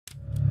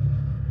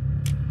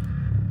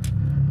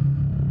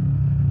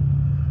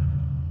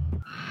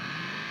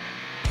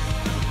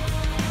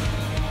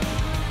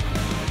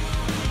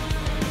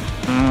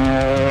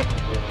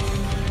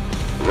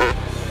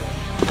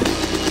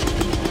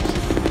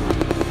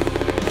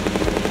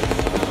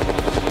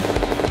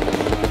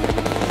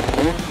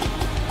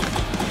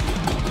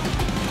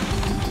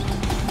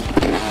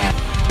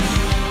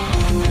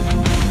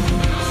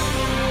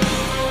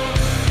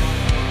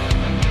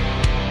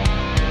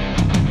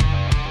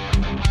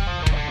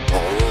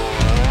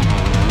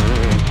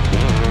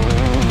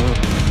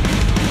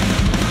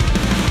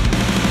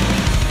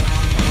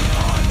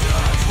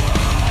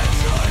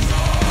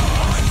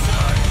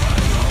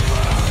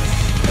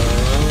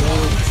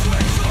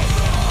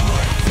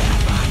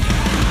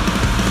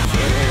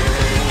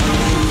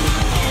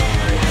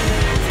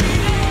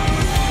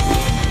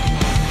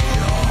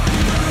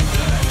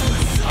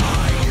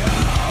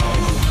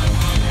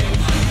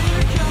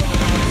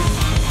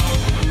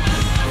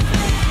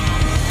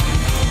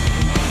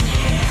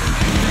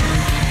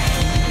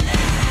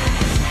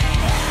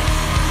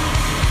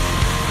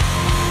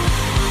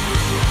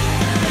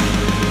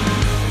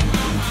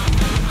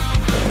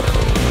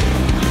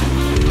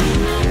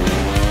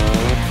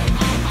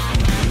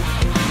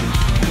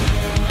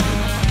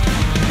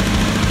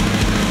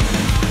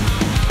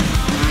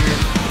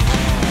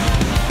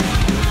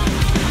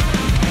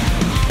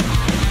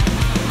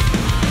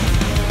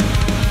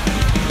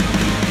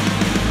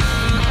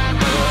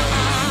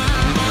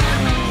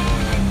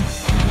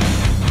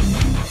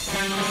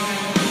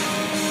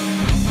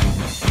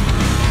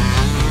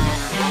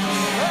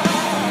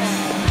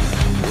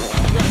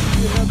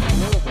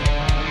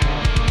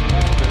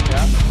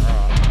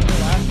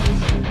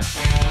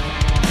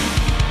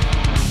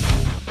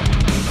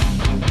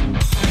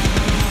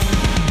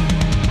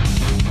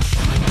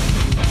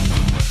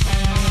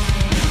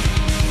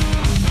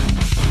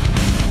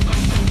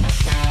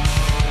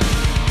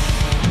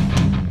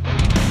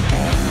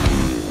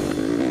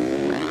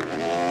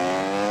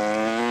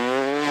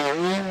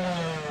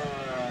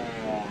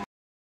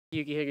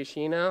Yuki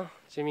Higashino,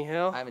 Jimmy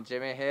Hill. I'm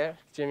Jimmy here.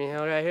 Jimmy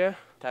Hill right here.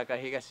 Taka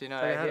Higashino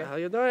right here. How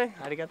you doing?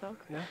 Arigato.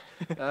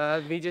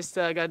 Yeah. We just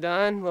got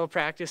done. Little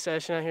practice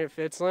session out here at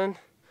Fitzland.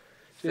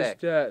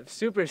 Sick. Just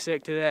super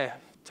sick today.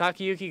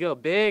 Takayuki go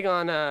big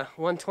on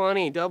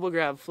 120 double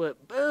grab flip.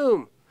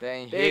 Boom!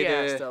 Then Big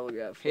ass double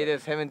grab flip. He did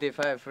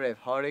 75 flip,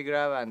 holy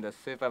grab, and the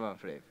Superman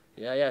flip.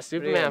 Yeah,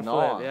 Superman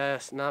Really flip.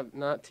 Yes,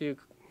 not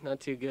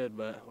too good,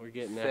 but we're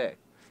getting there. Sick.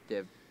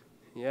 Yep.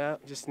 Yeah,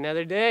 just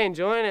another day,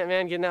 enjoying it,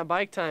 man. Getting that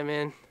bike time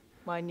in.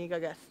 My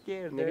nigga got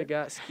scared. Nigga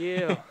got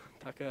skill.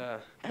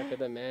 Taka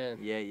the man.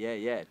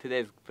 Yeah.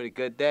 Today's a pretty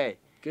good day.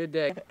 Good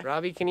day.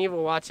 Robbie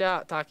Knievel, watch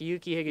out.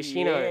 Takayuki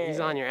Higashino, Yeah. He's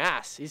on your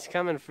ass. He's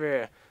coming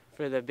for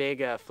the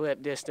big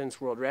flip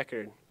distance world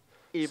record.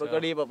 Evil,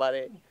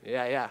 buddy.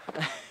 Yeah.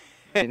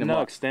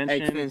 No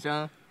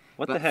extension.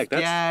 What the heck?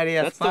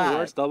 That's the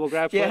worst double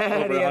grab flip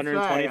over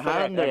 125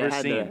 I've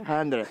ever seen.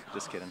 100.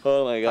 Just kidding.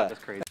 Oh my god.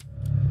 That's crazy.